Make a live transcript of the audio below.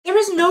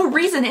no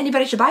reason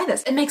anybody should buy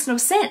this. It makes no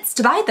sense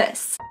to buy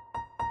this.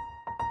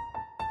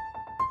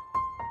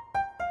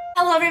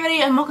 Hello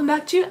everybody and welcome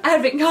back to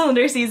Advent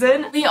Calendar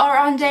season. We are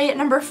on day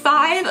number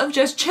 5 of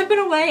just chipping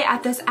away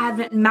at this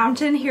Advent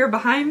mountain here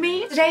behind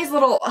me. Today's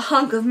little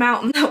hunk of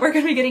mountain that we're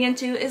going to be getting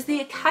into is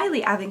the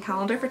Kylie Advent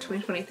Calendar for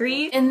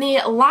 2023. In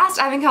the last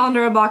Advent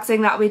Calendar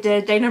unboxing that we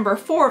did, day number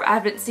 4 of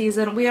Advent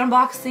season, we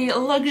unboxed the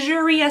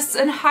luxurious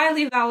and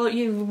highly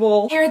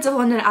valuable Harrods of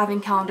London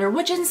Advent Calendar,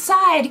 which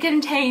inside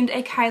contained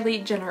a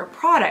Kylie Jenner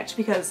product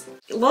because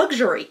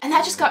luxury. And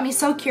that just got me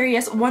so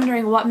curious,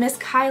 wondering what Miss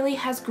Kylie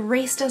has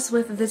graced us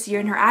with this year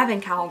in her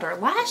Advent Calendar.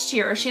 Last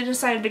year, she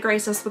decided to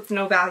grace us with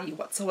no value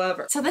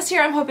whatsoever. So this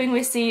year, I'm hoping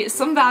we see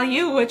some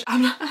value, which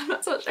I'm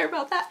not so sure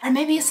about that. Or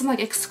maybe some like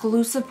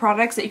exclusive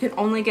products that you can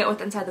only get with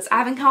inside this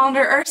Advent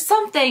Calendar, or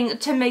something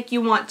to make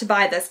you want to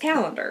buy this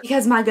calendar.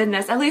 Because my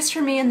goodness, at least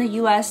for me in the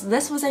US,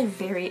 this was a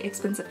very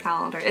expensive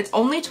calendar. It's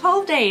only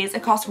 12 days,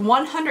 it cost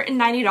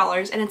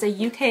 $190, and it's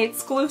a UK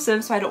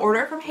exclusive, so I had to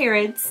order it from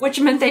Harrods, which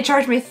meant they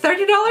charged me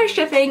 $30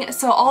 shipping.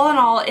 So all in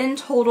all, in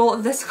total,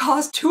 this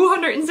cost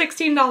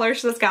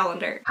 $216 for this calendar.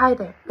 Hi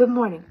there, good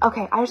morning.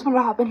 Okay, I just wanted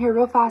to hop in here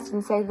real fast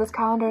and say this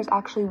calendar is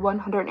actually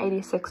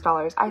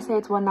 $186. I say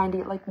it's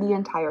 $190 like the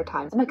entire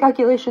time. So my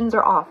calculations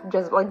are off,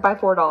 just like by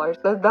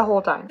 $4 the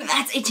whole time.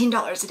 That's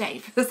 $18 a day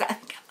for this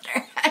Advent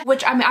calendar.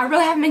 Which, I mean, I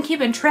really haven't been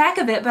keeping track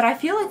of it, but I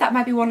feel like that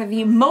might be one of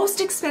the most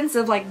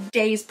expensive like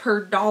days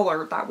per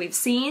dollar that we've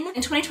seen.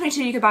 In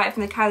 2022, you could buy it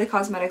from the Kylie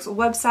Cosmetics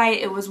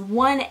website. It was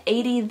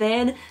 $180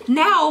 then.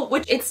 Now,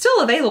 which it's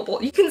still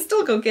available. You can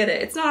still go get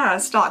it. It's not out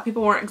of stock.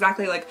 People weren't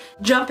exactly like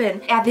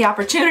jumping at the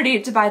opportunity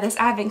to buy this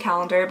Advent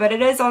calendar, but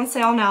it is on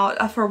sale now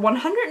for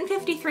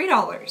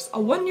 $153. A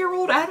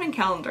 1-year-old Advent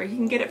calendar. You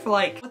can get it for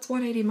like, what's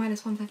 180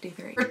 minus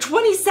 153? For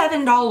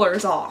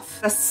 $27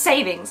 off. The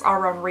savings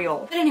are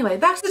unreal. But anyway,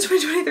 back to the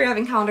 2023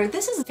 Advent calendar.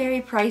 This is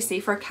very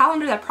pricey for a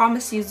calendar that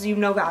promises you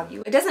no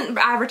value. It doesn't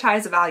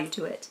advertise a value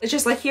to it. It's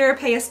just like, here,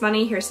 pay us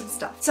money, here's some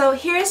stuff. So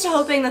here's to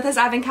hoping that this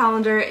Advent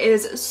calendar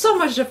is so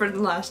much different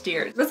than last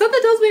year. But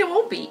something tells me it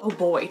won't be. Oh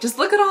boy, just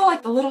look at all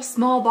like the little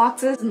small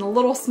boxes and the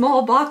little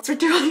small box for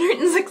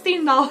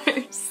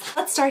 $216.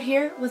 Let's start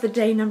here with a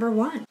day number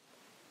 1.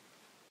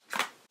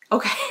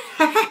 Okay,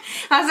 I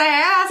say, yeah,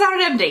 that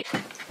sounded empty.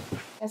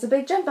 That's a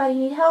big jump, buddy.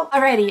 Need help?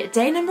 Alrighty,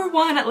 day number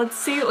 1. Let's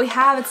see what we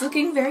have. It's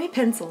looking very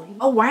pencil-y.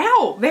 Oh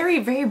wow,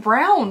 very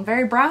brown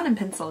and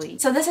pencil-y.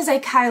 So this is a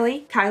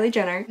Kylie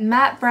Jenner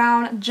matte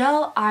brown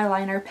gel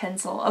eyeliner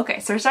pencil.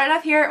 Okay, so we're starting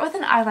off here with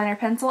an eyeliner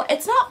pencil.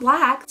 It's not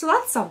black, so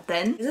that's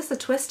something. Is this a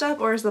twist up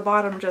or is the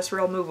bottom just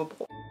real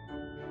movable?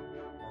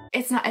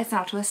 It's not a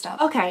twist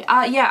up. Okay,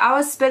 yeah, I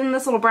was spinning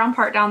this little brown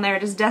part down there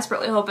just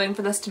desperately hoping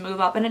for this to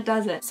move up, and it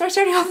doesn't. So we're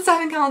starting off this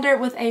Advent calendar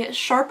with a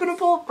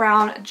sharpenable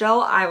brown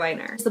gel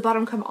eyeliner. Does the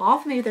bottom come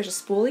off? Maybe there's a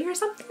spoolie or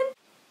something?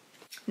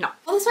 No.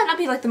 Well, this might not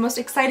be like the most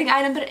exciting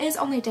item, but it is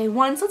only day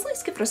 1, so let's at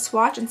least give it a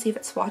swatch and see if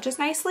it swatches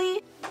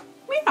nicely.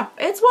 Yeah,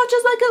 it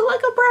swatches like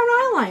a brown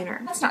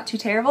eyeliner. That's not too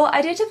terrible.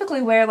 I do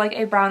typically wear like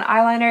a brown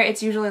eyeliner.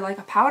 It's usually like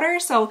a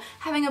powder, so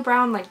having a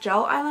brown like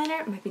gel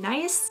eyeliner might be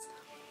nice.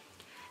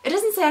 It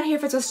doesn't say on here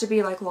if it's supposed to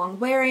be like long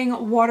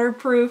wearing,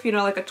 waterproof, you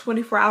know, like a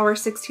 24-hour,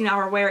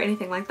 16-hour wear,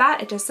 anything like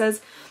that. It just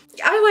says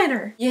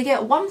eyeliner. You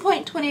get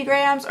 1.20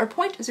 grams or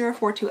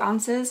 0.042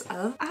 ounces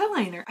of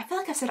eyeliner. I feel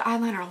like I've said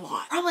eyeliner a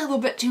lot. Probably a little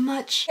bit too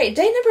much. Okay,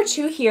 day number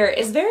 2 here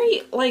is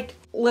very like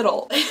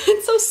little.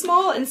 It's so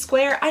small and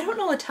square. I don't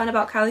know a ton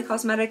about Kylie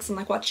Cosmetics and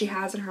like what she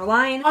has in her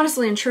line.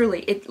 Honestly and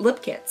truly,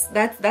 lip kits.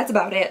 That's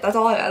about it. That's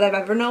all I've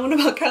ever known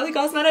about Kylie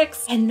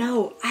Cosmetics. And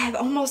no, I have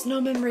almost no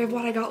memory of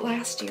what I got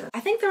last year. I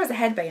think there was a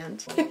headband.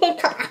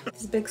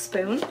 This big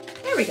spoon.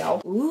 There we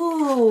go.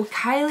 Ooh,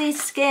 Kylie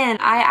Skin.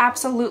 I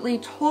absolutely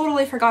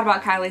totally forgot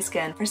about Kylie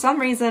Skin. For some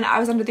reason, I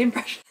was under the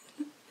impression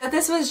that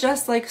this was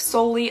just like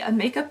solely a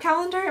makeup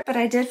calendar, but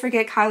I did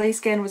forget Kylie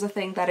Skin was a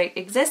thing that it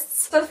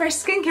exists. So the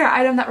first skincare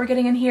item that we're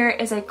getting in here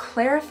is a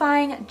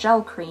clarifying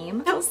gel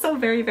cream. It was so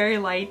very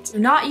light. Do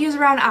not use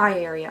around eye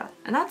area.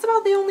 And that's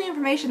about the only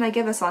information they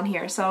give us on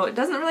here. So it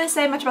doesn't really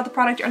say much about the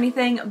product or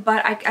anything,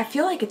 but I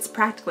feel like it's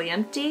practically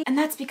empty. And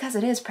that's because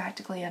it is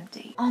practically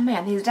empty. Oh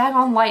man, these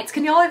daggone lights.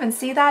 Can y'all even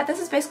see that?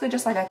 This is basically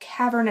just like a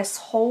cavernous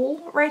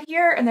hole right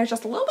here, and there's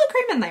just a little bit of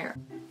cream in there.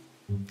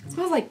 It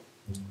smells like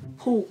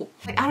pool.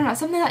 Like, I don't know,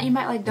 something that you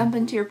might like dump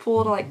into your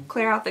pool to like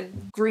clear out the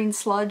green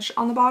sludge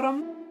on the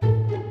bottom.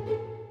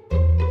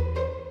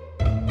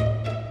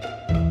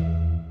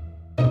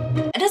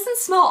 It doesn't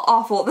smell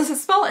awful. The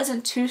smell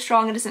isn't too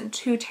strong, it isn't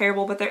too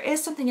terrible, but there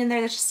is something in there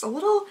that's just a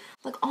little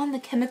like on the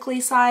chemically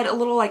side, a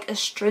little like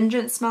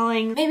astringent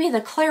smelling. Maybe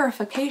the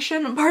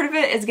clarification part of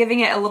it is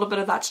giving it a little bit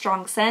of that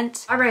strong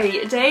scent.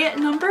 Alrighty, day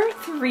number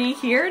 3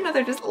 here.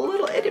 Another just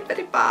little itty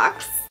bitty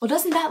box. Well,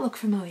 doesn't that look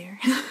familiar?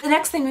 The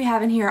next thing we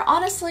have in here,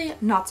 honestly,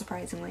 not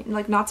surprisingly.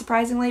 Like, not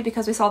surprisingly,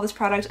 because we saw this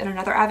product in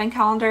another Advent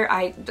calendar,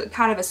 I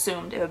kind of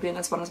assumed it would be in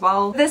this one as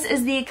well. This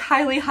is the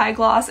Kylie High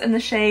Gloss in the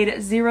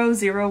shade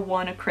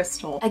 001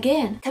 Crystal. Again,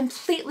 again,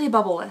 completely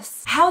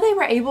bubbleless. How they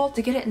were able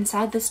to get it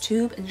inside this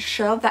tube and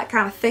shove that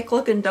kind of thick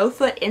looking dough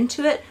foot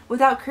into it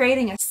without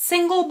creating a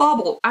single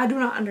bubble, I do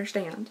not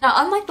understand. Now,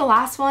 unlike the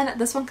last one,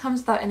 this one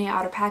comes without any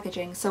outer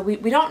packaging, so we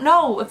don't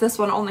know if this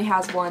one only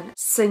has one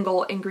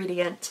single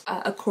ingredient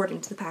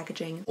according to the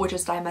packaging, which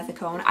is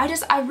dimethicone.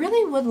 I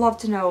really would love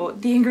to know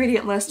the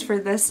ingredient list for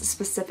this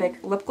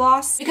specific lip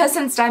gloss, because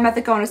since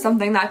dimethicone is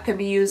something that can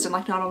be used in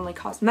like not only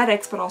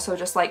cosmetics but also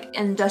just like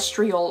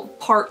industrial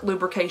part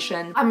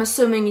lubrication, I'm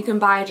assuming you can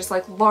buy just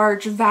like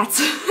large vats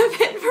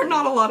of it for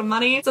not a lot of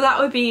money. So that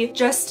would be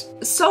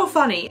just so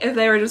funny if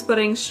they were just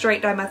putting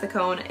straight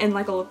dimethicone in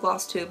like a lip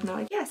gloss tube and they're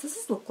like, yes, this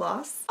is lip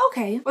gloss.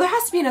 Okay, well there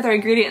has to be another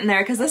ingredient in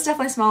there because this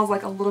definitely smells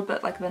like a little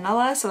bit like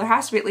vanilla, so there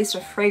has to be at least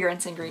a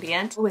fragrance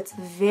ingredient. Oh, it's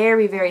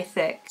very, very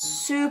thick.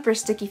 Super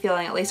sticky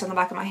feeling, at least on the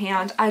back of my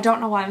hand. I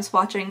don't know why I'm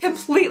swatching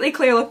completely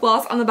clear lip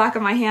gloss on the back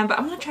of my hand, but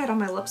I'm gonna try it on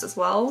my lips as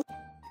well.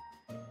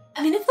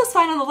 I mean, it feels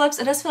fine on the lips.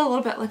 It does feel a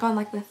little bit like on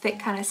like the thick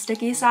kind of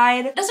sticky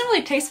side. It doesn't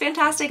really taste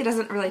fantastic. It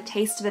doesn't really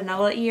taste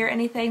vanilla-y or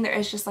anything. There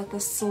is just like the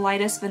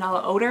slightest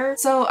vanilla odor.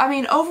 So I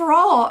mean,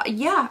 overall,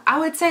 yeah, I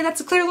would say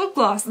that's a clear lip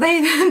gloss.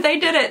 They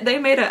did it. They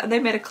made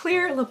a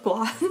clear lip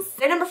gloss.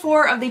 Day number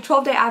 4 of the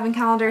 12-day advent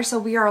calendar. So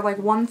we are like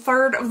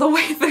 1/3 of the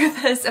way through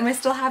this, and we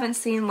still haven't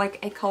seen like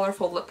a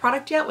colorful lip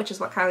product yet, which is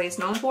what Kylie is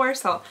known for.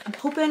 So I'm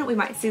hoping we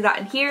might see that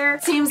in here.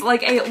 Seems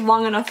like a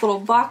long enough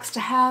little box to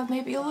have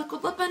maybe a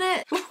liquid lip in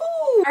it.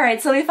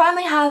 Alright, so we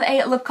finally have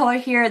a lip color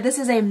here. This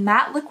is a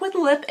matte liquid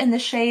lip in the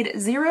shade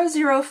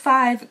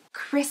 005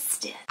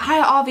 Kristen. I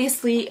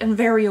obviously am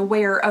very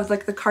aware of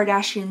like the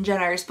Kardashian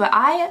Jenners, but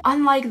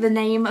unlike the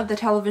name of the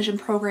television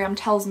program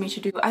tells me to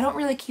do, I don't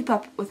really keep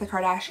up with the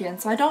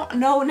Kardashians, so I don't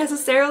know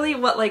necessarily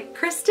what like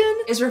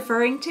Kristen is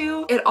referring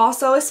to. It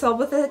also is spelled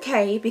with a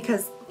K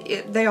because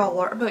they all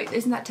are, but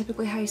isn't that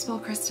typically how you spell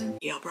Kristen?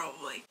 Yeah,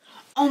 probably.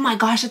 Oh my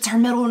gosh, it's her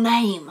middle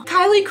name.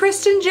 Kylie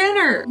Kristen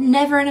Jenner.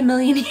 Never in a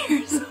million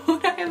years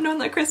would I have known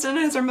that Kristen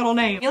is her middle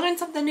name. You learn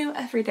something new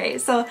every day.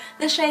 So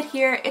this shade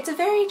here, it's a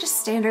very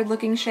just standard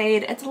looking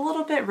shade. It's a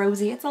little bit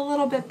rosy. It's a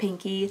little bit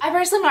pinky. I'm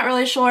personally not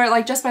really sure,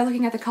 like just by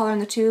looking at the color in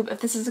the tube,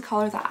 if this is a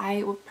color that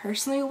I would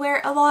personally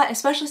wear a lot,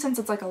 especially since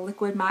it's like a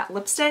liquid matte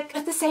lipstick. But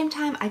at the same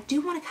time, I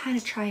do want to kind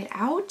of try it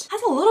out. It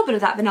has a little bit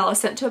of that vanilla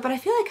scent to it, but I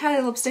feel like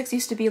Kylie lipsticks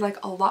used to be like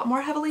a lot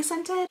more heavily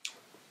scented.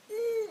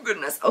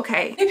 Goodness,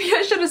 okay. Maybe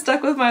I should have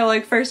stuck with my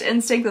like first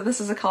instinct that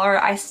this is a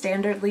color I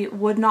standardly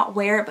would not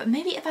wear, but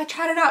maybe if I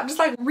tried it out just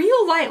like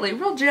real lightly,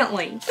 real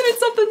gently, then it's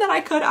something that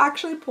I could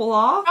actually pull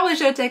off. Probably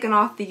should have taken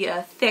off the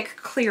thick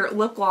clear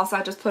lip gloss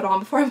I just put on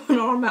before I put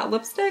on matte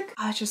lipstick.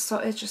 Oh, it's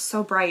just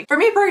so bright. For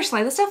me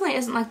personally, this definitely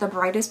isn't like the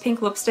brightest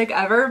pink lipstick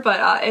ever,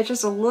 but it's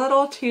just a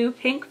little too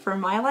pink for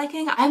my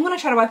liking. I'm gonna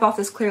try to wipe off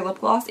this clear lip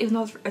gloss even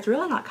though it's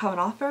really not coming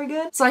off very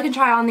good, so I can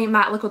try on the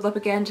matte liquid lip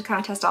again to kind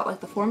of test out like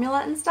the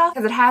formula and stuff,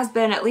 because it has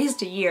been at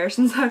least a year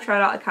since I've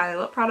tried out a Kylie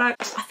lip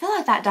product. I feel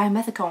like that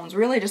dimethicone's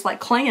really just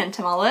like clinging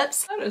to my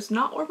lips. That is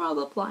not where my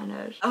lip line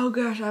is. Oh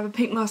gosh, I have a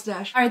pink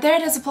mustache. Alright, there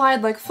it is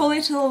applied like fully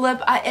to the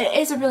lip. It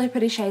is a really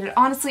pretty shade. It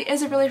honestly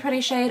is a really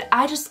pretty shade.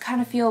 I just kind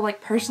of feel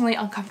like personally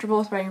uncomfortable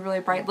with wearing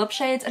really bright lip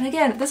shades. And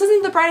again, this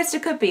isn't the brightest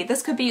it could be.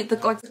 This could be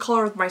like the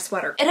color of my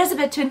sweater. It is a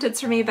bit too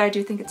intense for me, but I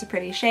do think it's a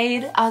pretty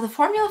shade. The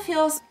formula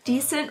feels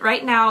decent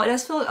right now. It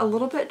does feel a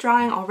little bit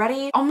drying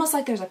already. Almost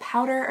like there's a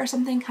powder or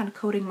something kind of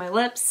coating my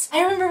lips.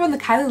 I remember when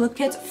the Kylie lip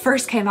kits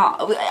first came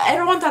out,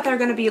 everyone thought they were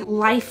going to be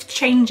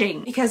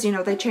life-changing because, you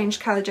know, they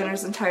changed Kylie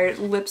Jenner's entire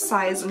lip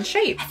size and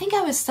shape. I think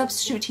I was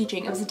substitute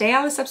teaching. It was the day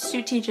I was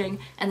substitute teaching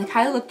and the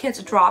Kylie lip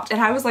kits dropped and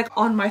I was like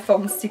on my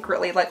phone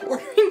secretly like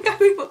ordering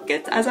Kylie lip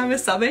kits as I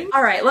was subbing.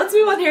 Alright, let's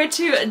move on here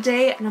to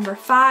day number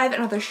 5,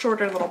 another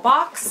shorter little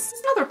box.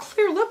 It's another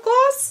clear lip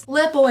gloss.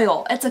 Lip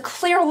oil. It's a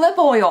clear lip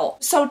oil.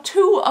 So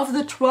 2 of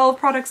the 12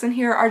 products in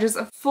here are just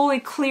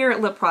fully clear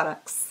lip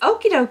products.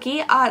 Okie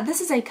dokie,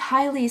 this is a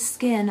Kylie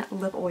Skin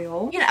lip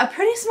oil. You know, a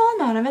pretty small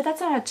amount of it.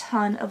 That's not a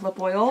ton of lip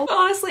oil. But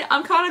honestly,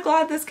 I'm kind of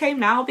glad this came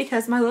now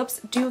because my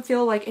lips do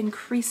feel like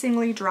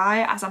increasingly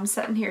dry as I'm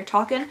sitting here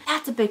talking.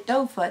 That's a big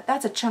dough foot.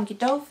 That's a chunky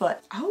dough foot.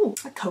 Oh,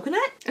 a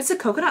coconut? It's a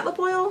coconut lip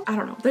oil? I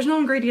don't know. There's no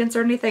ingredients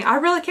or anything. I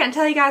really can't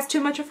tell you guys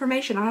too much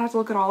information. I have to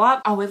look it all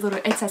up. Oh,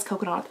 it says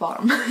coconut at the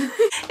bottom.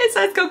 It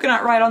says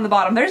coconut right on the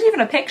bottom. There's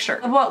even a picture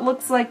of what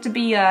looks like to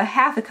be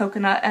half a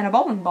coconut and a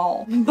bowling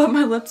ball. But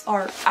my lips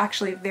are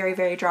actually very,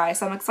 very dry,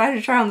 so I'm excited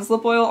to try on this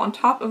lip oil on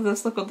top of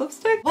this liquid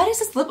lipstick. Why does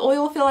this lip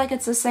oil feel like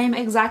it's the same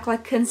exact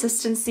like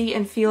consistency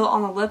and feel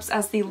on the lips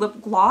as the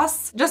lip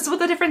gloss, just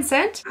with a different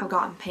scent? I've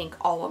gotten pink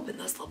all up in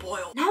this lip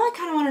oil. Now I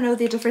kind of want to know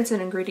the difference in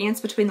ingredients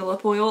between the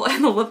lip oil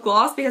and the lip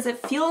gloss because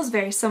it feels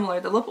very similar.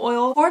 The lip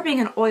oil, for being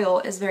an oil,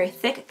 is very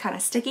thick, kind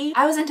of sticky.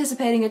 I was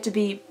anticipating it to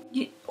be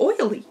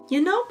oily,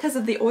 you know, because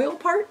of the oil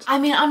part. I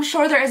mean, I'm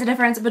sure there is a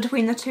difference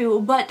between the two,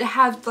 but to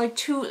have like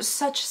two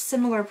such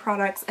similar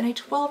products and a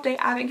 12-day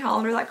advent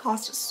calendar that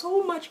costs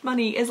so much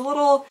money is a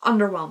little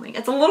underwhelming.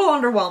 It's a little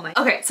underwhelming.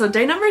 Okay, so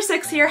day number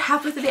 6 here,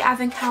 halfway through the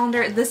advent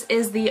calendar. This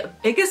is the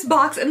biggest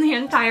box in the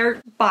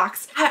entire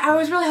box. I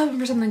was really hoping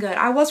for something good.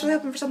 I was really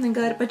hoping for something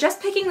good, but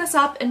just picking this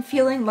up and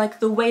feeling like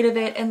the weight of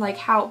it and like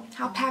how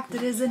packed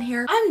it is in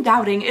here, I'm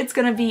doubting it's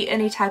gonna be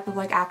any type of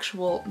like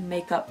actual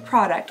makeup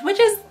product,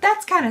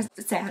 that's kind of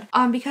sad.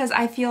 Because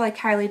I feel like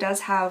Kylie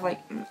does have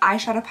like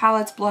eyeshadow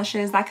palettes,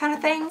 blushes, that kind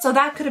of thing. So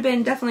that could have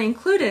been definitely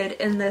included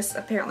in this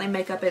apparently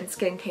makeup and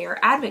skincare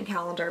advent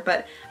calendar,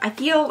 but I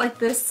feel like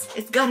this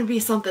is gonna be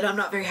something I'm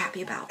not very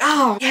happy about.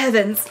 Oh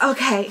heavens,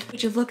 okay.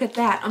 Would you look at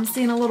that? I'm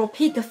seeing a little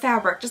peek of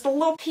fabric, just a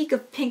little peek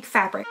of pink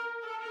fabric.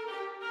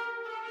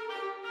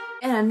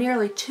 And a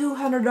nearly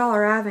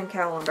 $200 advent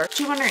calendar.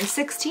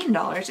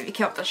 $216 if you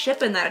count the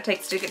shipping that it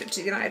takes to get it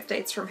to the United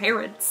States from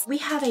Harrods. We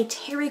have a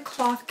terry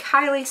cloth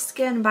Kylie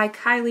Skin by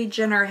Kylie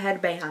Jenner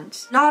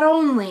headband. Not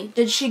only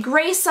did she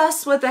grace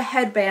us with a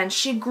headband,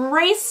 she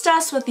graced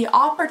us with the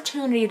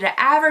opportunity to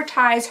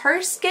advertise her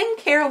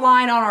skincare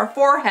line on our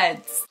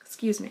foreheads.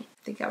 Excuse me.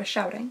 I think I was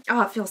shouting.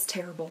 Oh, it feels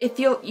terrible.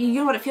 You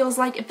know what it feels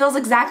like? It feels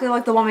exactly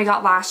like the one we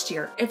got last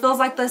year. It feels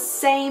like the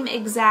same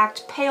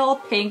exact pale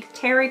pink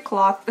terry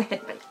cloth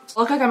headband.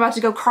 Look like I'm about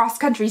to go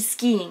cross-country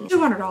skiing.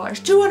 $200,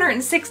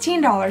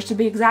 $216 to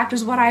be exact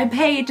is what I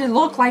paid to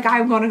look like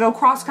I'm gonna go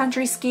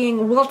cross-country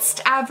skiing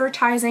whilst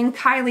advertising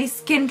Kylie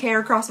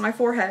skincare across my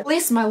forehead. At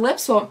least my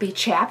lips won't be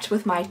chapped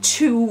with my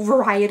 2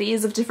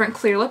 varieties of different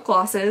clear lip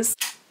glosses.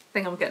 I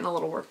think I'm getting a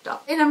little worked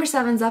up. Day number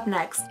 7's up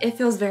next. It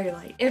feels very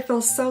light. It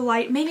feels so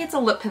light. Maybe it's a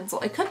lip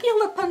pencil. It could be a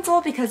lip pencil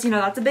because, you know,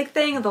 that's a big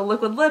thing. The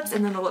liquid lips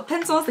and then the lip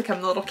pencils, they come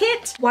in a little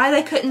kit. Why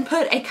they couldn't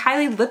put a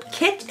Kylie lip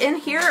kit in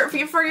here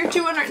for your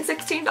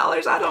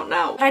 $216, I don't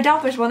know. But I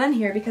doubt there's one in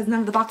here because none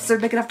of the boxes are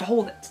big enough to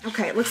hold it.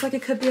 Okay, it looks like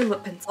it could be a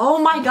lip pencil. Oh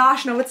my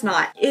gosh, no it's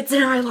not. It's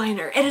an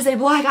eyeliner. It is a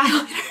black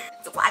eyeliner.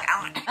 It's a black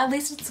eyeliner. At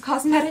least it's a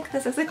cosmetic.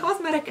 This is a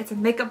cosmetic. It's a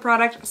makeup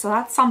product, so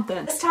that's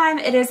something. This time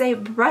it is a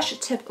brush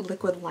tip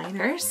liquid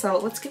liner, so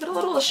let's give it a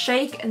little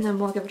shake and then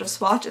we'll give it a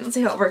swatch and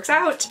see how it works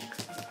out.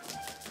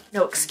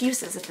 No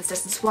excuses if this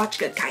doesn't swatch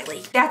good,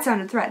 Kylie. That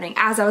sounded threatening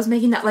as I was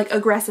making that like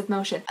aggressive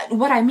motion.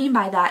 What I mean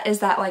by that is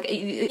that like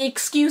the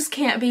excuse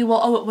can't be,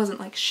 well, oh, it wasn't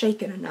like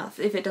shaken enough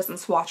if it doesn't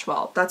swatch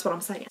well. That's what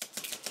I'm saying.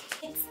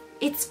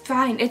 It's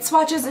fine. It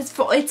swatches, it's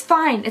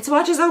fine. It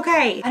swatches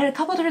okay. I did a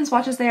couple different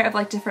swatches there of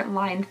like different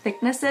line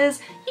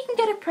thicknesses. You can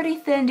get a pretty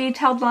thin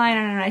detailed line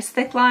and a nice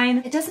thick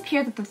line. It does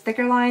appear that the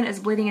thicker line is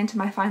bleeding into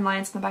my fine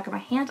lines in the back of my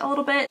hand a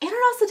little bit. And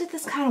it also did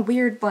this kind of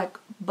weird like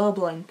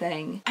bubbling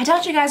thing. I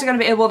doubt you guys are gonna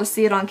be able to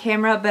see it on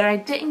camera, but I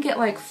didn't get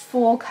like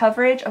full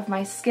coverage of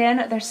my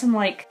skin. There's some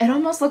like, it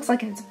almost looks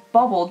like it's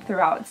bubbled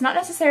throughout. It's not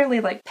necessarily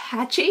like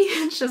patchy,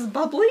 it's just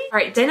bubbly. All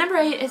right, day number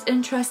 8 is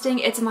interesting.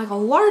 It's in like a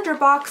larger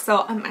box,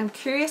 so I'm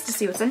curious to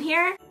see what's in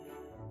here.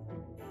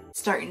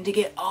 Starting to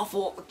get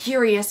awful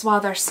curious while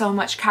there's so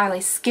much Kylie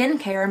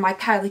skincare in my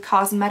Kylie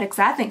Cosmetics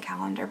advent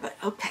calendar, but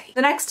okay.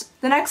 The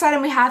next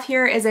item we have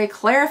here is a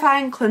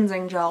clarifying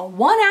cleansing gel.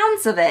 1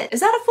 ounce of it.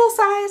 Is that a full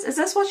size? Is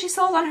this what she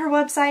sold on her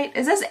website?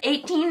 Is this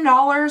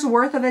 $18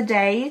 worth of a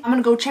day? I'm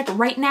gonna go check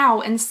right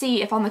now and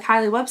see if on the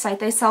Kylie website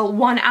they sell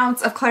 1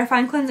 ounce of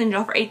clarifying cleansing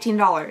gel for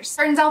 $18.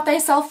 Turns out they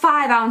sell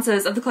 5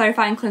 ounces of the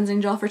clarifying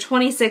cleansing gel for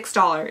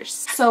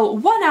 $26. So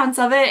 1 ounce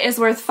of it is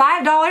worth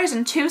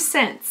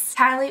 $5.02.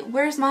 Kylie,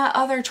 where's my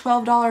other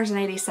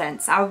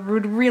 $12.80? I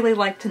would really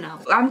like to know.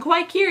 I'm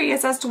quite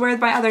curious as to where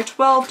my other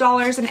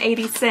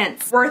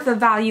 $12.80 worth of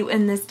value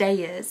in this day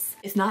is.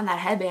 It's not in that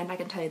headband, I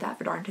can tell you that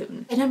for darn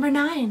tootin'. And number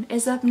 9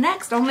 is up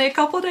next. Only a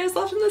couple days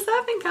left in this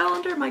advent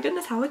calendar. My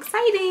goodness, how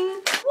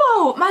exciting.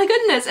 Whoa, my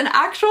goodness, an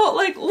actual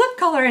like lip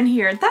color in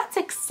here. That's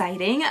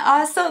exciting.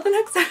 So the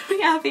next item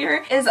we have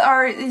here is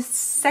our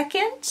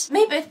second,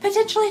 maybe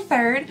potentially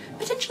third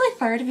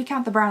if you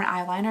count the brown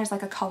eyeliner as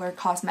like a color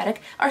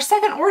cosmetic, or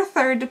second or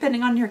third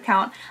depending on your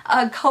count,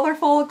 a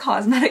colorful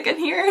cosmetic in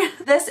here.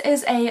 This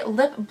is a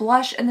lip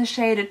blush in the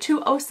shade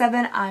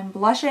 207. I'm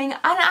blushing, and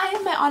I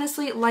might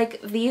honestly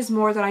like these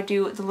more than I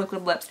do the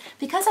liquid lips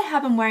because I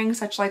have been wearing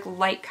such like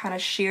light kind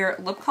of sheer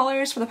lip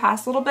colors for the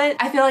past little bit.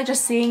 I feel like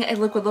just seeing a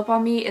liquid lip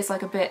on me is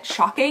like a bit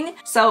shocking,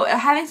 so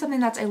having something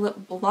that's a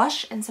lip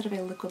blush instead of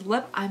a liquid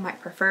lip I might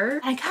prefer.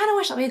 And I kind of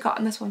wish that we had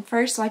gotten this one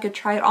first so I could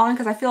try it on,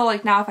 because I feel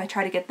like now if I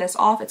try to get this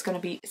off it's going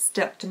to be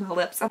stuck to my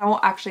lips and I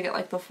won't actually get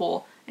like the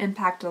full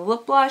impact of the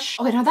lip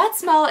blush. Okay, now that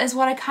smell is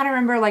what I kind of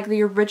remember like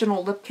the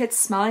original lip kits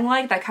smelling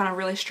like, that kind of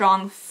really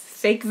strong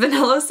fake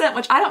vanilla scent,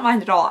 which I don't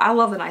mind at all. I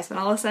love the nice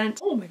vanilla scent.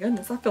 Oh my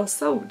goodness, that feels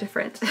so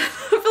different. It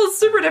feels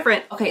super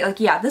different. Okay, like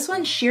yeah, this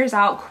one shears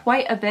out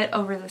quite a bit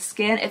over the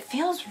skin. It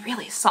feels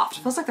really soft.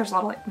 It feels like there's a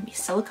lot of like maybe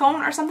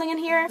silicone or something in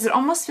here. It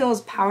almost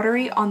feels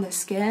powdery on the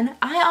skin.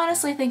 I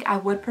honestly think I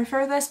would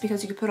prefer this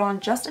because you could put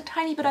on just a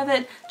tiny bit of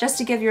it just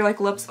to give your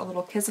like lips a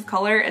little kiss of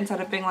color instead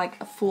of being like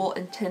a full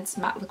intense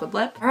matte liquid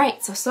lip. All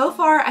right, so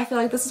far I feel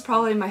like this is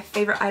probably my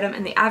favorite item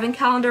in the advent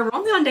calendar. We're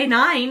only on day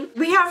 9.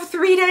 We have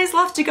 3 days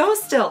left to go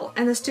still. Oh,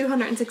 and this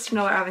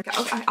 $216 advent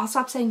calendar. Okay, I'll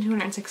stop saying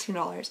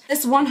 $216.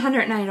 This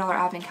 $190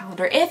 advent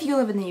calendar. If you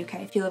live in the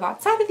UK, if you live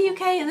outside of the UK,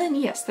 then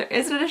yes, there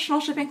is an additional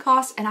shipping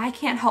cost, and I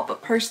can't help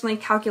but personally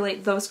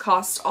calculate those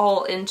costs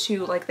all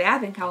into like the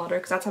advent calendar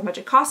because that's how much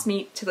it costs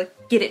me to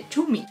like get it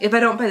to me. If I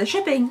don't pay the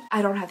shipping,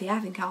 I don't have the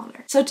advent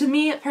calendar. So to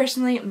me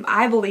personally,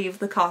 I believe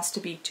the cost to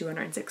be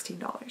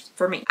 $216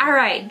 for me. All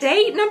right,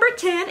 day number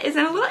 10 is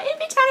in a little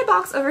itty tiny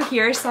box over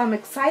here, so I'm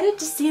excited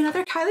to see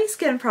another Kylie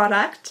Skin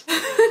product.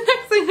 The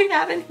next thing we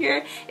have in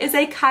here is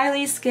a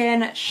Kylie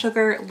Skin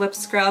Sugar Lip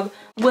Scrub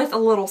with a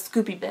little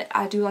scoopy bit.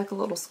 I do like a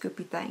little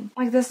scoopy thing.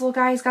 Like this little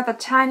guy, he's got the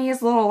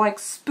tiniest little like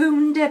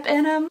spoon dip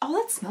in him. Oh,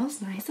 that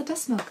smells nice. It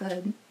does smell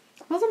good.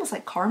 It smells almost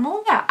like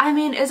caramel. Yeah, I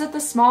mean, is it the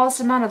smallest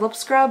amount of lip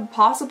scrub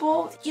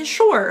possible? Yeah,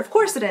 sure, of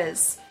course it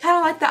is. Kind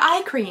of like the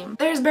eye cream.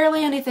 There's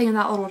barely anything in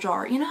that little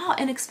jar. You know how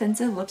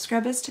inexpensive lip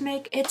scrub is to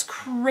make? It's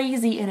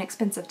crazy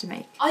inexpensive to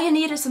make. All you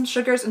need is some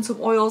sugars and some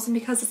oils, and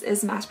because this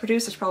is mass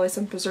produced, there's probably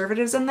some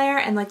preservatives in there,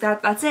 and like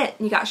that's it.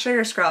 You got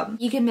sugar scrub.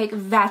 You can make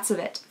vats of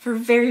it for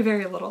very,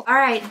 very little. All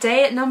right,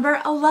 day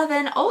number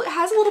 11. Oh, it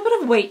has a little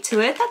bit of weight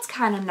to it. That's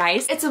kind of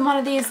nice. It's in one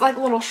of these like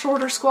little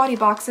shorter squatty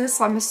boxes,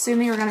 so I'm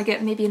assuming we're gonna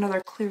get maybe another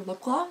clear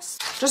lip gloss.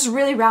 Just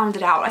really round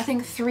it out. I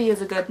think 3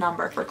 is a good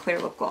number for clear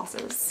lip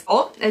glosses.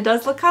 Oh, it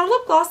does look kind of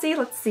lip glossy.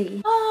 Let's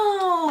see.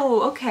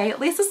 Oh, okay.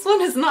 At least this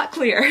one is not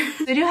clear.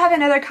 We do have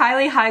another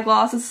Kylie High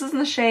Gloss. This is in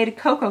the shade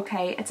Cocoa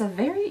K. It's a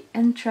very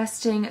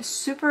interesting,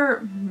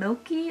 super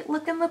milky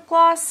looking lip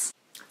gloss.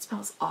 It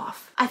smells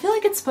off. I feel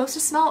like it's supposed to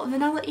smell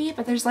vanilla-y,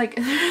 but there's like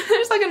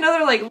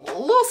another like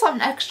little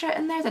something extra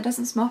in there that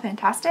doesn't smell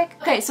fantastic.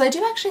 Okay, so I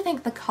do actually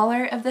think the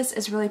color of this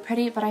is really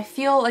pretty, but I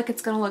feel like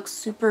it's gonna look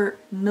super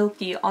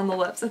milky on the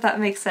lips, if that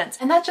makes sense.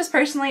 And that's just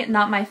personally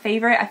not my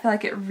favorite. I feel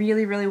like it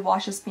really, really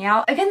washes me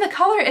out. Again, the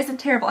color isn't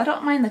terrible. I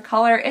don't mind the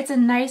color. It's a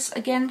nice,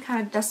 again,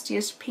 kind of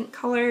dustiest pink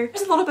color.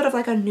 There's a little bit of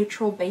like a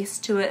neutral base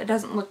to it. It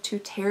doesn't look too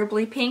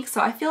terribly pink, so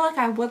I feel like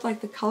I would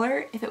like the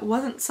color if it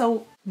wasn't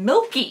so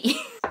milky.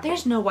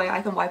 There's no way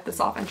I can wipe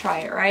this off and try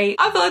it, right?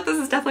 I feel like this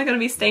is definitely gonna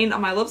be stained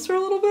on my lips for a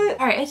little bit.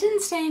 All right, it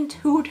didn't stain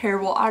too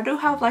terrible. I do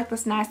have like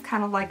this nice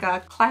kind of like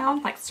a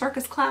clown, like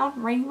circus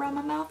clown ring around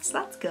my mouth, so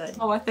that's good.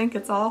 Oh, I think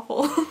it's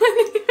awful.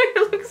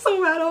 It looks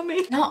so bad on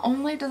me. Not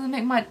only does it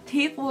make my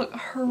teeth look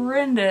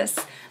horrendous,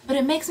 but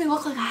it makes me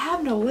look like I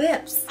have no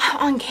lips.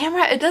 On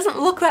camera, it doesn't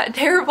look that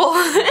terrible,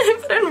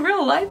 but in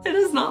real life, it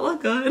does not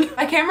look good.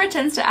 My camera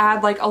tends to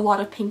add like a lot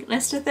of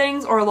pinkness to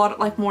things or a lot of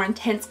like more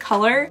intense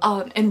color.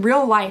 In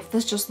real life,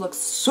 this just looks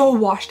so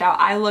washed out.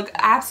 I look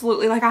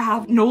absolutely like I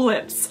have no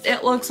lips.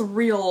 It looks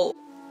real.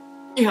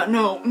 Yeah,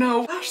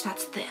 no. Gosh,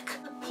 that's thick.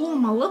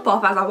 Pulling my lip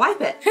off as I wipe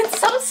it. It's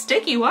so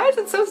sticky. Why is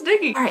it so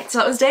sticky? All right,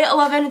 so it was day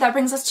 11. That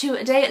brings us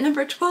to day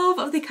number 12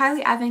 of the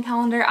Kylie Advent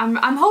Calendar. I'm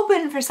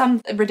hoping for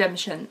some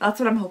redemption. That's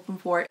what I'm hoping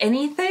for.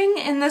 Anything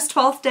in this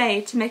 12th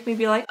day to make me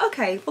be like,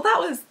 okay, well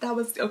that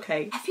was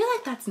okay. I feel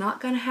like that's not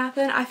gonna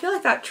happen. I feel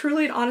like that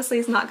truly and honestly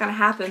is not gonna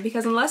happen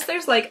because unless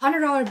there's like a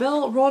 $100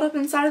 bill rolled up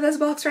inside of this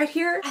box right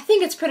here, I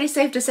think it's pretty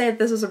safe to say that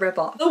this was a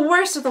ripoff. The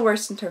worst of the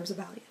worst in terms of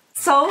value.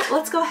 So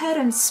let's go ahead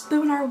and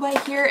spoon our way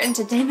here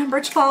into day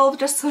number 12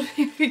 just so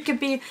we could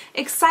be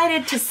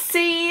excited to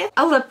see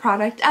a lip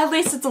product. At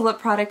least it's a lip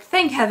product.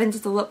 Thank heavens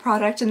it's a lip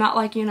product and not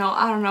like, you know,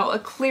 I don't know, a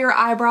clear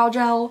eyebrow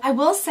gel. I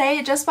will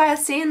say just by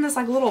seeing this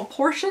like little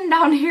portion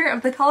down here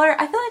of the color,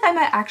 I feel like I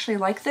might actually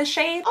like this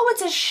shade. Oh,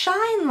 it's a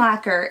shine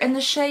lacquer in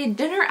the shade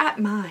Dinner at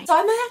Mine. So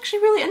I might actually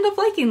really end up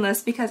liking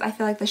this because I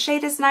feel like the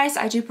shade is nice.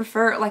 I do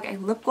prefer like a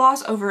lip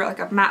gloss over like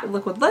a matte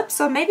liquid lip.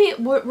 So maybe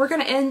we're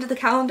gonna end the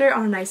calendar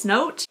on a nice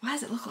note. Why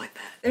does it look like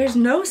that? There's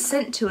no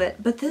scent to it,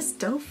 but this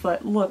doe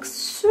foot looks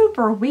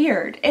super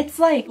weird. It's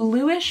like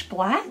bluish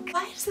black.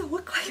 Why does it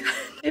look like that?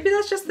 Maybe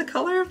that's just the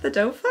color of the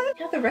doe foot?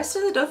 Yeah, the rest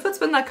of the doe foot's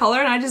been that color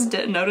and I just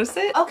didn't notice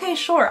it. Okay,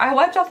 sure. I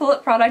wiped off the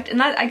lip product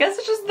and I guess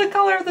it's just the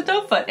color of the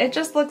doe foot. It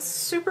just looks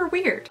super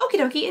weird. Okie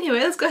dokie. Anyway,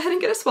 let's go ahead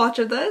and get a swatch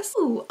of this.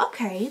 Ooh,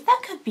 okay.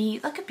 That could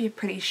be a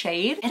pretty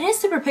shade. It is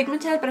super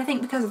pigmented, but I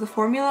think because of the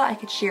formula, I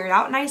could sheer it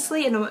out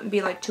nicely and it wouldn't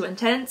be like too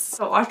intense.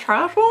 So let's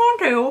try this one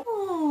too.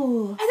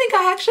 Ooh, I think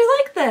I actually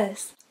like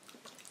this.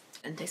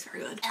 It tastes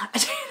very good.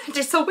 It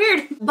tastes so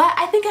weird. But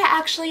I think I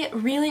actually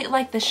really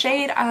like the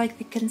shade. I like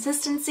the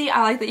consistency.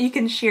 I like that you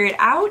can sheer it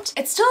out.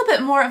 It's still a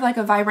bit more of like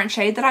a vibrant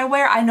shade that I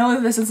wear. I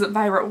know this isn't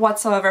vibrant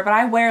whatsoever, but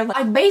I wear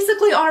like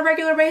basically on a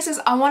regular basis.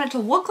 I want it to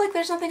look like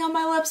there's nothing on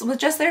my lips with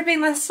just there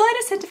being the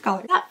slightest hint of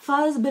color. That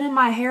fuzz been in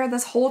my hair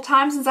this whole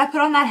time since I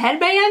put on that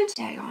headband.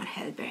 Daggone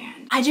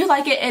headband. I do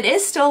like it. It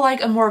is still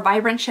like a more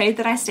vibrant shade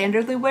than I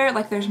standardly wear.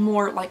 Like there's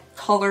more like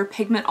color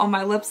pigment on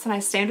my lips than I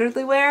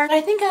standardly wear. But I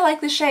think I like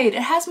the shade.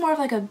 It has more of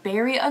like a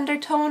berry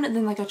undertone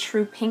than like a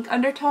true pink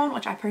undertone,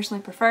 which I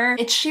personally prefer.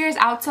 It sheers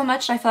out so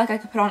much I feel like I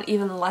could put on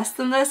even less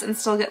than this and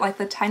still get like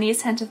the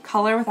tiniest hint of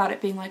color without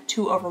it being like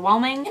too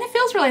overwhelming. And it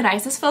feels really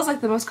nice. This feels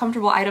like the most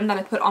comfortable item that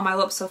I put on my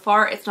lips so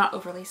far. It's not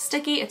overly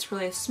sticky. It's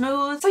really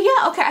smooth. So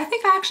yeah, okay, I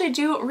think I actually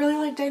do really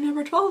like day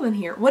number 12 in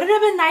here. Would it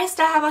have been nice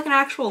to have like an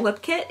actual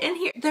lip kit in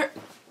here?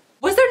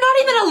 Was there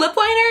not even a lip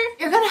liner?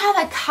 You're gonna have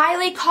a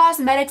Kylie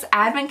Cosmetics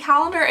advent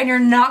calendar and you're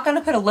not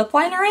gonna put a lip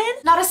liner in?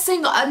 Not a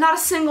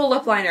single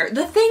lip liner.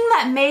 The thing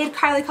that made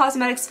Kylie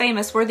Cosmetics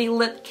famous were the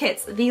lip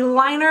kits, the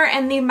liner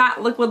and the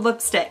matte liquid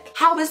lipstick.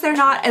 How is there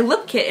not a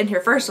lip kit in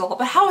here, first of all,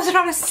 but how is there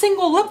not a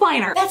single lip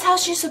liner? That's how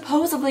she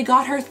supposedly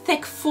got her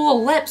thick,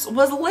 full lips,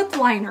 was lip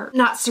liner.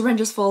 Not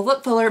syringes full of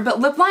lip filler, but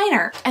lip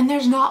liner. And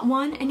there's not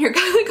one in your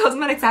Kylie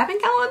Cosmetics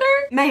advent calendar?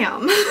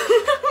 Ma'am.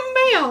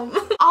 Ma'am.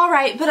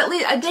 Alright, but at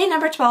least day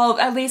number 12,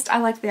 at least I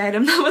liked the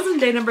item that was in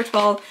day number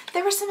 12.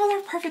 There were some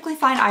other perfectly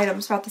fine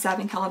items about this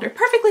advent calendar.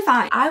 Perfectly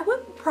fine. I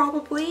would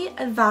probably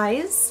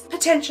advise,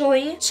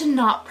 potentially, to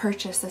not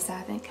purchase this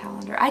advent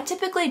calendar. I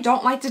typically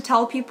don't like to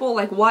tell people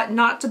like what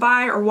not to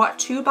buy or what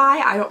to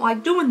buy. I don't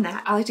like doing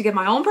that. I like to give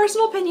my own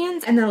personal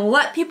opinions and then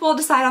let people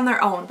decide on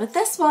their own. But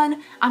this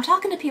one, I'm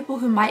talking to people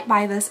who might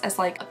buy this as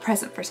like a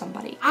present for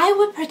somebody. I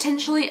would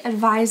potentially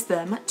advise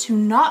them to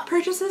not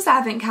purchase this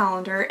advent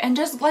calendar and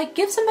just like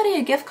give somebody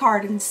a gift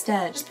card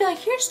instead. Just be like,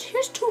 here's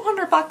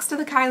 200 bucks to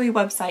the Kylie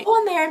website. Go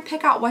in there and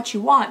pick out what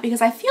you want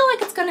because I feel like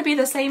it's gonna be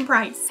the same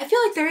price. I feel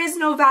like there is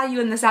no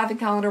value in this advent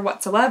calendar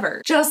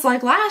whatsoever. Just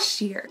like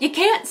last year. You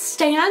can't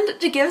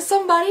stand to give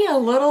somebody a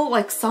little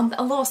like something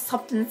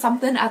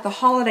at the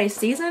holiday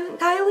season,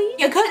 Kylie.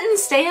 You couldn't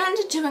stand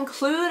to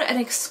include an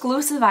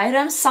exclusive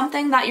item,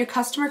 something that your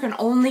customer can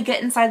only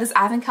get inside this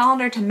advent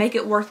calendar to make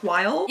it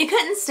worthwhile. You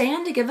couldn't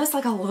stand to give us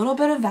like a little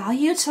bit of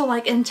value to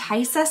like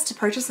entice us to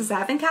purchase this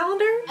advent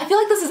calendar. I feel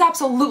like this is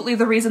absolutely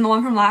the reason the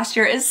one from last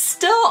year is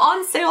still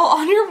on sale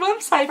on your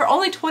website for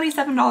only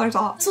 $27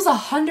 off. This was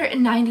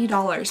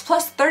 $190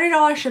 plus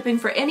 $30 shipping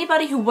for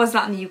anybody who was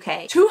not in the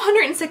UK.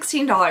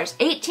 $216,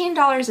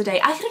 $18 a day.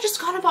 I could have just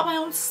gone and bought my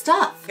own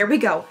stuff. Here we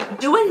go.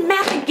 Doing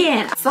math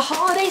again. It's the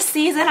holiday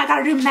season. I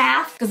gotta do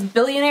math because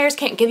billionaires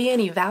can't give you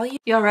any value.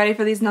 Y'all ready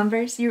for these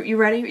numbers? You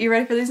ready? You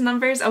ready for these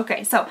numbers?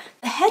 Okay, so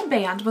the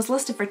headband was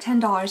listed for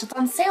 $10. It's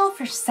on sale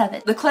for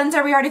 $7. The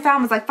cleanser we already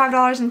found was like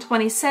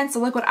 $5.20. The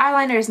liquid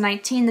eyeliner is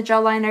 $19. The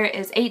gel liner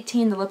is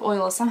 $18. The lip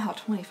oil is somehow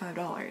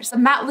 $25. The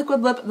matte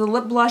liquid lip, the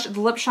lip blush, the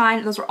lip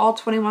shine, those were all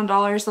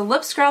 $21. The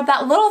lip scrub,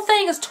 that little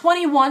thing is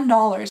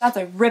 $21. That's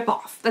a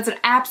ripoff. That's an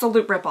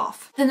absolute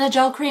ripoff. Then the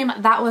gel cream,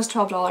 that was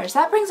 $12.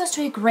 That brings us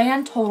to a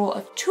grand total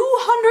of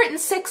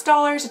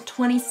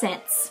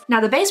 $206.20.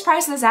 Now the base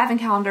price of this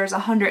advent calendar is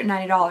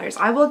 $190.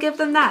 I will give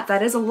them that.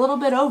 That is a little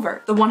bit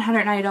over the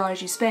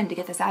 $190 you spend to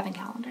get this advent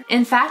calendar.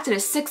 In fact, it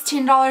is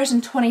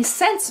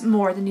 $16.20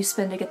 more than you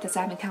spend to get this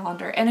advent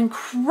calendar. An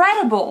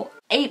incredible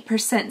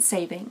 8%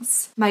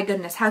 savings. My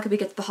goodness, how could we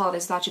get to the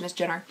holidays without you, Miss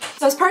Jenner?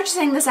 So I was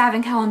purchasing this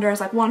advent calendar as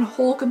like one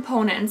whole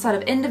component instead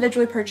of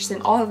individually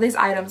purchasing all of these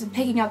items and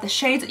picking out the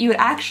shades that you would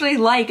actually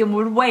like and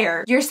would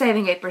wear. You're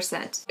saving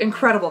 8%.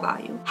 Incredible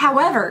value.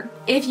 However,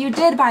 if you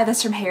did buy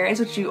this from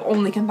Harrods, which you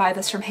only can buy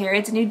this from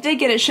Harrods, and you did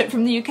get it shipped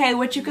from the UK,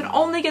 which you can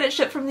only get it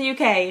shipped from the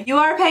UK, you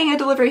are paying a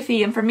delivery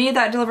fee, and for me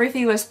that delivery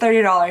fee was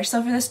 $30.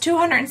 So for this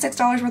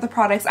 $206 worth of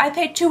products, I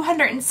paid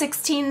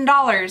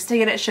 $216 to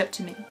get it shipped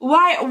to me.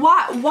 Why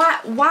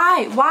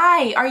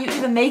are you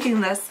even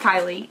making this,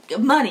 Kylie?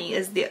 Money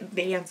is the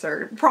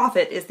answer.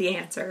 Profit is the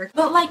answer.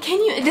 But like, do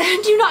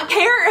you not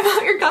care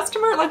about your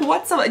customer? Like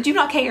whatsoever? Do you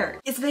not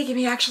care? It's making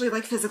me actually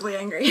like physically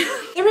angry.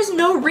 There is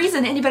no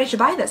reason anybody should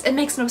buy this. It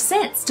makes no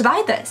sense to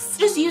buy this.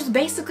 Just use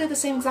basically the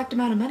same exact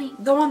amount of money.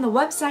 Go on the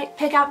website,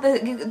 pick out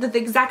the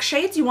exact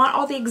shades you want,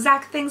 all the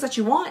exact things that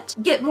you want.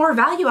 Get more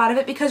value out of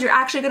it because you're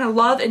actually gonna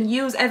love and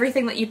use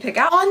everything that you pick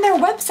out. On their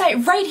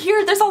website right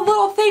here, there's a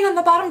little thing on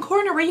the bottom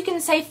corner where you can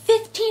say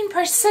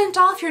 15%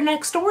 off your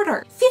next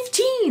order.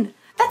 15!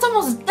 That's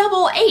almost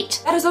double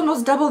 8. That is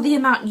almost double the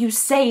amount you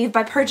save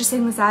by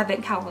purchasing this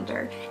advent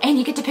calendar. And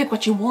you get to pick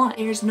what you want.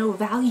 There's no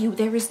value.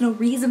 There is no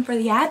reason for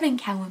the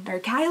advent calendar.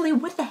 Kylie,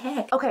 what the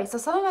heck? Okay, so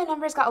some of my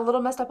numbers got a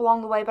little messed up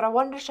along the way, but I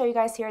wanted to show you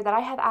guys here that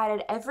I have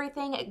added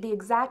everything, the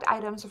exact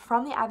items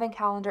from the advent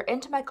calendar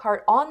into my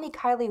cart on the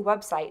Kylie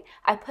website.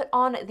 I put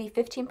on the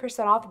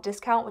 15% off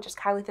discount, which is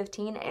Kylie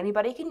 15.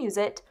 Anybody can use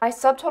it. My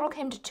subtotal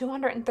came to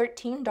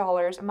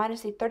 $213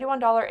 minus the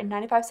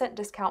 $31.95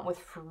 discount with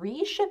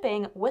free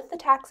shipping with the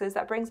taxes.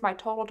 That brings my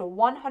total to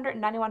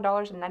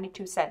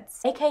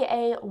 $191.92,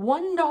 aka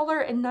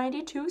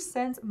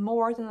 $1.92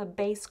 more than the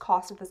base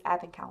cost of this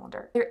advent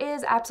calendar. There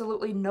is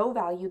absolutely no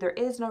value. There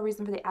is no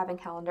reason for the advent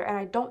calendar, and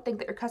I don't think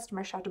that your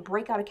customers should have to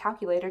break out a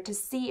calculator to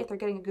see if they're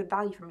getting a good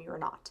value from you or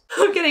not.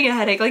 I'm getting a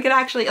headache. Like, it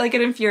actually, like,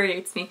 it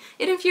infuriates me.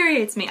 It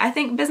infuriates me. I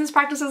think business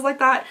practices like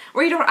that,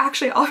 where you don't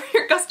actually offer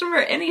your customer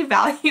any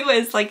value,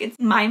 is like, it's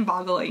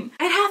mind-boggling.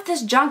 And half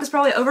this junk is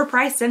probably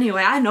overpriced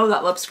anyway. I know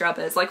that lip scrub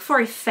is. Like, for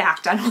a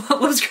fact, I know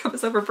that lip scrub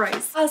is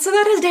overpriced. So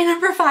that is day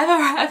number 5 of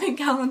our advent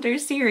calendar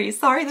series.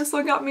 Sorry, this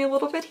one got me a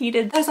little bit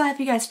heated. That's all I have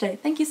for you guys today.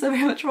 Thank you so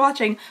very much for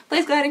watching.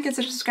 Please go ahead and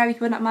consider subscribing if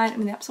you would not mind. I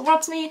mean, the absolute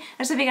world to me. I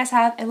just hope you guys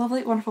have a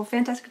lovely, wonderful,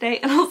 fantastic day,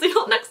 and I'll see you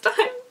all next time.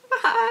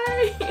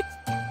 Bye!